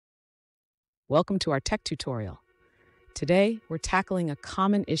Welcome to our tech tutorial. Today, we're tackling a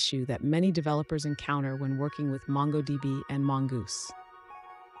common issue that many developers encounter when working with MongoDB and Mongoose.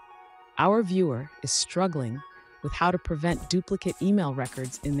 Our viewer is struggling with how to prevent duplicate email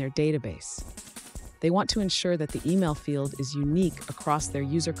records in their database. They want to ensure that the email field is unique across their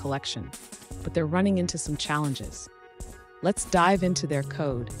user collection, but they're running into some challenges. Let's dive into their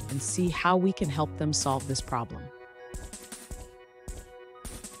code and see how we can help them solve this problem.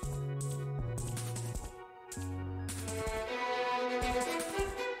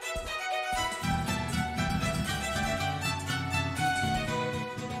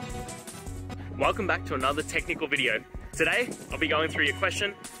 Welcome back to another technical video. Today, I'll be going through your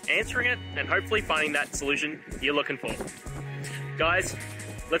question, answering it, and hopefully finding that solution you're looking for. Guys,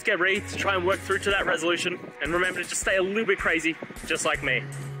 let's get ready to try and work through to that resolution, and remember to just stay a little bit crazy, just like me.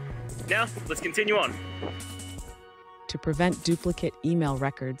 Now, let's continue on. To prevent duplicate email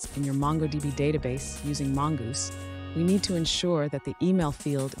records in your MongoDB database using Mongoose, we need to ensure that the email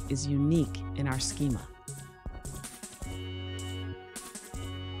field is unique in our schema.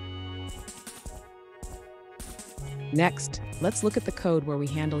 Next, let's look at the code where we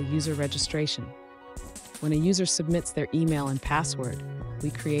handle user registration. When a user submits their email and password,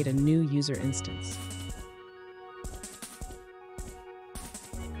 we create a new user instance.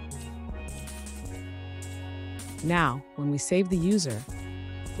 Now, when we save the user,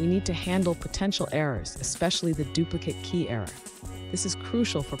 we need to handle potential errors, especially the duplicate key error. This is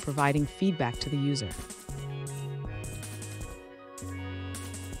crucial for providing feedback to the user.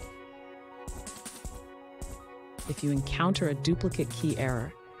 If you encounter a duplicate key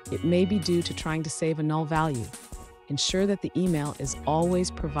error, it may be due to trying to save a null value. Ensure that the email is always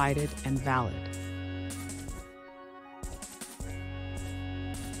provided and valid.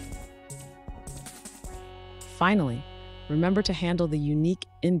 Finally, remember to handle the unique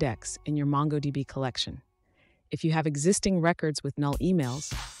index in your MongoDB collection. If you have existing records with null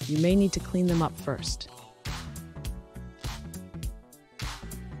emails, you may need to clean them up first.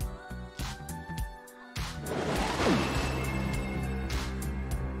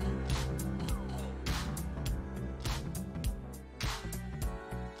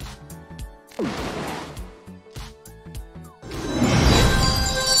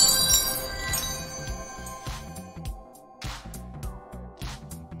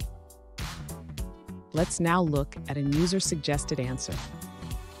 Let's now look at a user-suggested answer.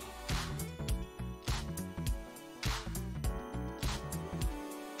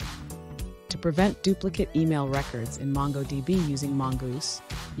 To prevent duplicate email records in MongoDB using Mongoose,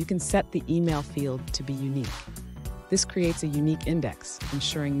 you can set the email field to be unique. This creates a unique index,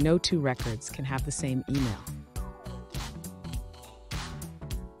 ensuring no two records can have the same email.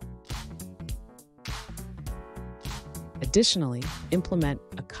 Additionally, implement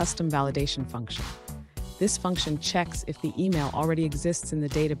a custom validation function. This function checks if the email already exists in the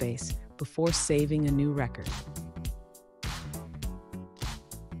database before saving a new record.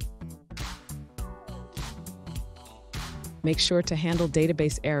 Make sure to handle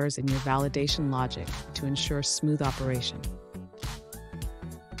database errors in your validation logic to ensure smooth operation.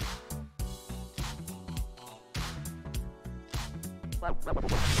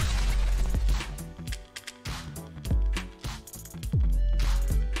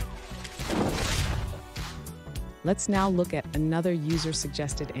 Let's now look at another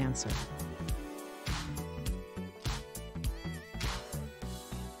user-suggested answer.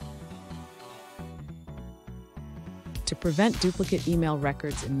 To prevent duplicate email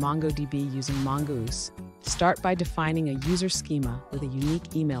records in MongoDB using Mongoose, start by defining a user schema with a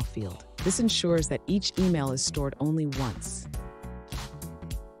unique email field. This ensures that each email is stored only once.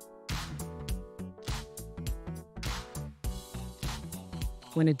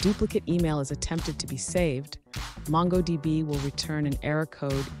 When a duplicate email is attempted to be saved, MongoDB will return an error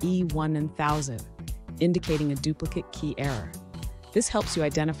code E1000, indicating a duplicate key error. This helps you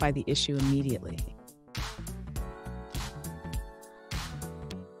identify the issue immediately.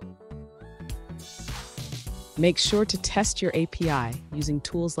 Make sure to test your API using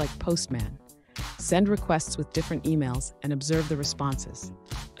tools like Postman. Send requests with different emails and observe the responses.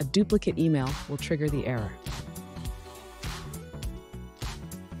 A duplicate email will trigger the error.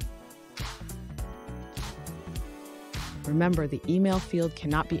 Remember, the email field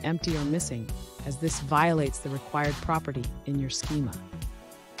cannot be empty or missing, as this violates the required property in your schema.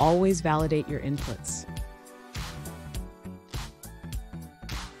 Always validate your inputs.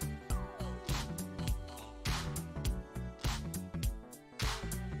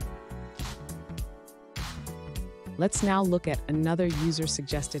 Let's now look at another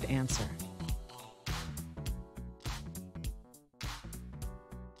user-suggested answer.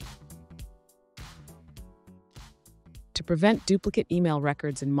 To prevent duplicate email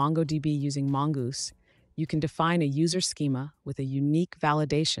records in MongoDB using Mongoose, you can define a user schema with a unique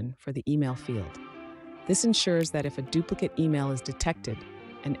validation for the email field. This ensures that if a duplicate email is detected,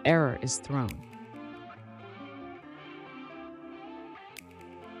 an error is thrown.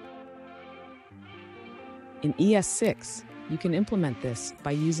 In ES6, you can implement this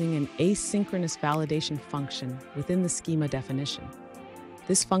by using an asynchronous validation function within the schema definition.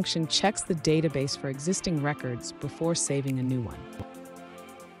 This function checks the database for existing records before saving a new one.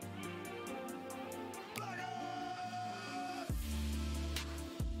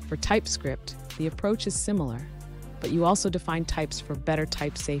 For TypeScript, the approach is similar, but you also define types for better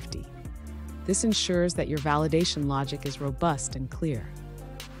type safety. This ensures that your validation logic is robust and clear.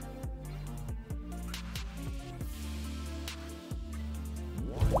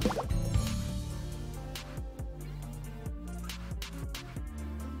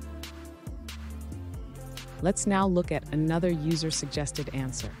 Let's now look at another user-suggested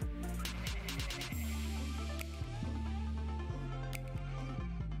answer.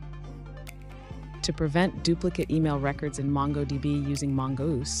 To prevent duplicate email records in MongoDB using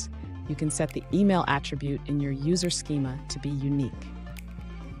Mongoose, you can set the email attribute in your user schema to be unique.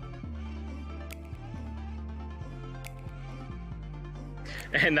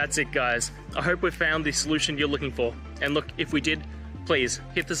 And that's it, guys. I hope we've found the solution you're looking for. And look, if we did, please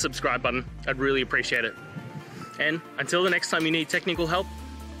hit the subscribe button. I'd really appreciate it. And until the next time you need technical help,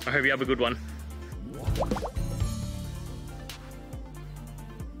 I hope you have a good one.